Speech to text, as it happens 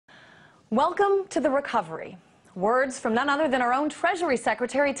Welcome to the recovery. Words from none other than our own Treasury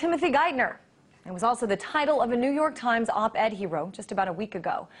Secretary, Timothy Geithner. It was also the title of a New York Times op-ed he wrote just about a week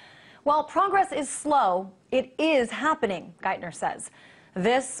ago. While progress is slow, it is happening, Geithner says.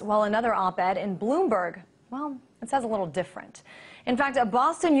 This, while another op-ed in Bloomberg, well, it says a little different. In fact, a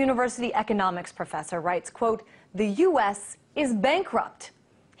Boston University economics professor writes, quote, "The U.S. is bankrupt."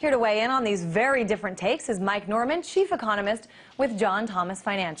 Here to weigh in on these very different takes is Mike Norman, chief economist with John Thomas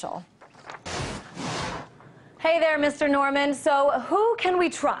Financial. Hey there, Mr. Norman. So who can we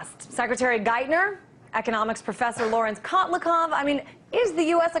trust? Secretary Geithner? Economics professor Laurence Kotlikoff? I mean, is the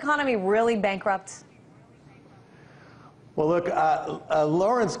U.S. economy really bankrupt? Well, look,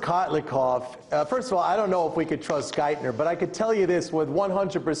 Laurence Kotlikoff, first of all, I don't know if we could trust Geithner, but I could tell you this with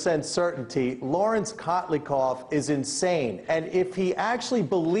 100% certainty. Laurence Kotlikoff is insane. And if he actually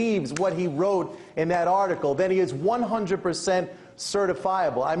believes what he wrote in that article, then he is 100%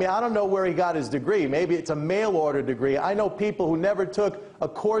 certifiable. I mean, I don't know where he got his degree. Maybe it's a mail-order degree. I know people who never took a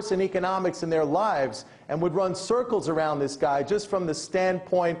course in economics in their lives and would run circles around this guy just from the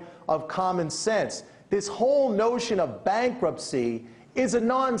standpoint of common sense. This whole notion of bankruptcy is a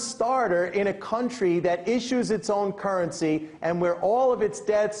non-starter in a country that issues its own currency and where all of its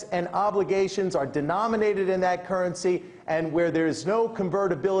debts and obligations are denominated in that currency and where there is no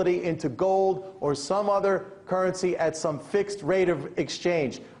convertibility into gold or some other currency at some fixed rate of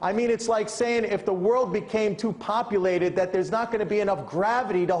exchange. I mean, it's like saying if the world became too populated that there's not going to be enough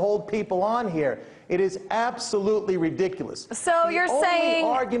gravity to hold people on here. It is absolutely ridiculous. So you're saying... The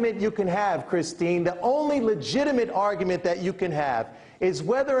only argument you can have, Christine, the only legitimate argument that you can have is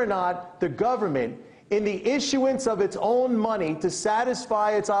whether or not the government, in the issuance of its own money to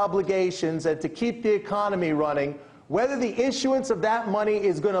satisfy its obligations and to keep the economy running, whether the issuance of that money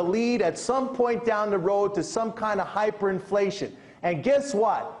is going to lead at some point down the road to some kind of hyperinflation. And guess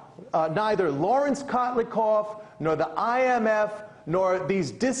what? Neither Laurence Kotlikoff nor the IMF nor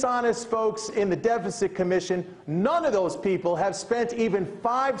these dishonest folks in the Deficit Commission, none of those people have spent even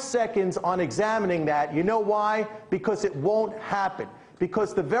 5 seconds on examining that. You know why? Because it won't happen.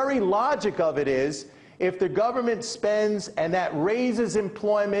 Because the very logic of it is, if the government spends and that raises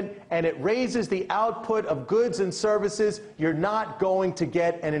employment and it raises the output of goods and services, you're not going to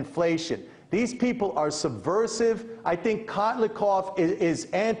get an inflation. These people are subversive. I think Kotlikoff is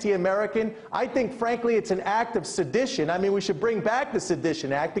anti-American. I think, frankly, it's an act of sedition. I mean, we should bring back the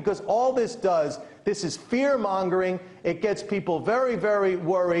Sedition Act because all this does, this is fear-mongering. It gets people very, very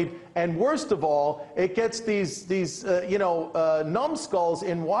worried. And worst of all, it gets these numbskulls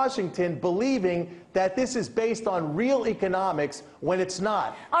in Washington believing that this is based on real economics when it's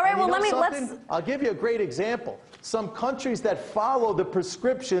not. All right, well, let's... I'll give you a great example. Some countries that follow the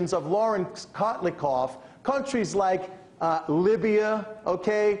prescriptions of Laurence Kotlikoff, countries like Libya,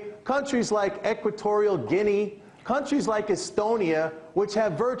 okay, countries like Equatorial Guinea, countries like Estonia, which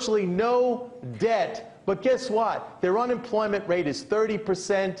have virtually no debt. But guess what? Their unemployment rate is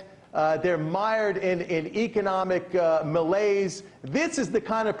 30%. They're mired in economic malaise. This is the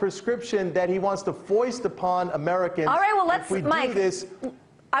kind of prescription that he wants to foist upon Americans. All right, well, let's, Mike,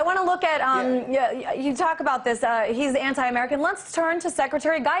 I want to look at, you talk about this, he's anti-American. Let's turn to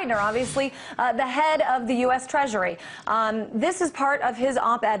Secretary Geithner, obviously the head of the U.S. Treasury. This is part of his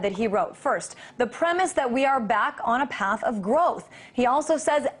op-ed that he wrote. First, the premise that we are back on a path of growth. He also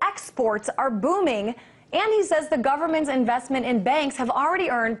says exports are booming. And he says the government's investment in banks have already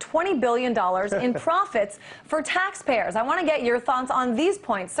earned $20 billion in profits for taxpayers. I want to get your thoughts on these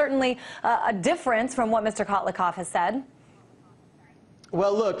points. Certainly a difference from what Mr. Kotlikoff has said.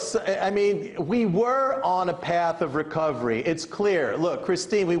 Well, look, I mean, we were on a path of recovery. It's clear. Look,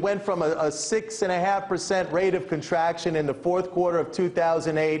 Christine, we went from a 6.5% rate of contraction in the fourth quarter of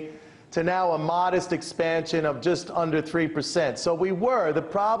 2008 to now a modest expansion of just under 3%. So we were. The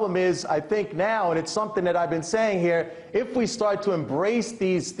problem is, I think now, and it's something that I've been saying here, if we start to embrace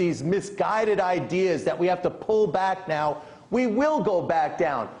these misguided ideas that we have to pull back now, we will go back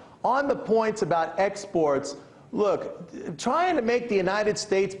down. On the points about exports, look, trying to make the United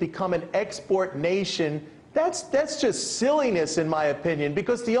States become an export nation, that's just silliness in my opinion,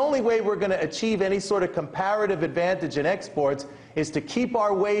 because the only way we're going to achieve any sort of comparative advantage in exports is to keep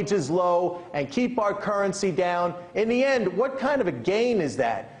our wages low and keep our currency down. In the end, what kind of a gain is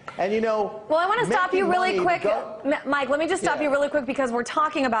that? And you know, well, I want to stop you really quick, Mike. Let me just stop you really quick because we're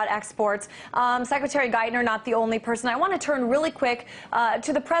talking about exports. Secretary Geithner, not the only person. I want to turn really quick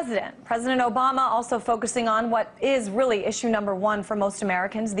to the president. President Obama also focusing on what is really issue number one for most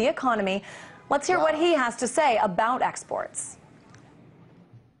Americans, the economy. Let's hear what he has to say about exports.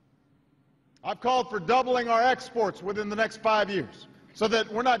 I've called for doubling our exports within the next 5 years. so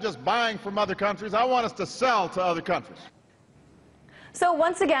that we're not just buying from other countries. I want us to sell to other countries. So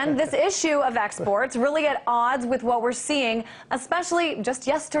once again, this issue of exports really at odds with what we're seeing, especially just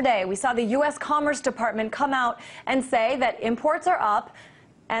yesterday. We saw the U.S. Commerce Department come out and say that imports are up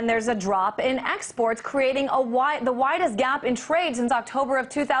and there's a drop in exports, creating the widest gap in trade since October of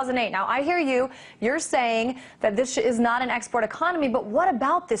 2008. Now, I hear you. You're saying that this is not an export economy, but what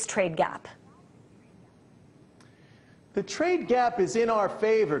about this trade gap? The trade gap is in our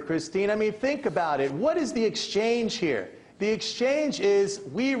favor, Christine. I mean, think about it. What is the exchange here? The exchange is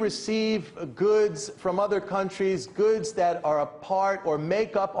we receive goods from other countries, goods that are a part or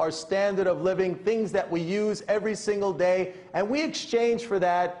make up our standard of living, things that we use every single day, and we exchange for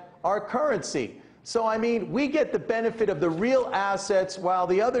that our currency. So, I mean, we get the benefit of the real assets while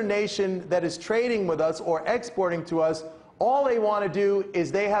the other nation that is trading with us or exporting to us, all they want to do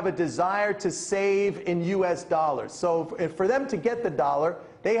is they have a desire to save in U.S. dollars. So for them to get the dollar,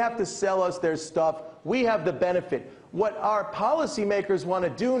 they have to sell us their stuff. We have the benefit. What our policymakers want to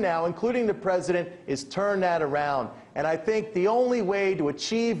do now, including the president, is turn that around. And I think the only way to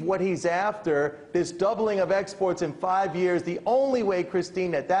achieve what he's after, this doubling of exports in 5 years, the only way,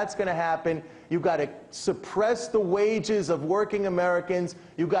 Christine, that's going to happen, you've got to suppress the wages of working Americans.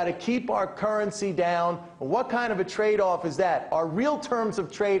 You've got to keep our currency down. What kind of a trade-off is that? Our real terms of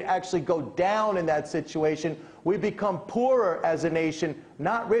trade actually go down in that situation. We become poorer as a nation,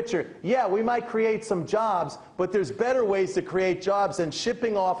 not richer. Yeah, we might create some jobs, but there's better ways to create jobs than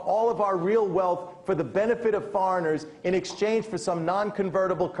shipping off all of our real wealth for the benefit of foreigners in exchange for some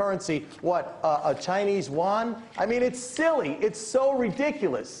non-convertible currency. What, a Chinese yuan? I mean, it's silly. It's so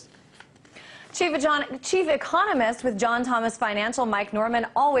ridiculous. Chief Economist with John Thomas Financial, Mike Norman,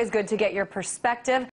 always good to get your perspective.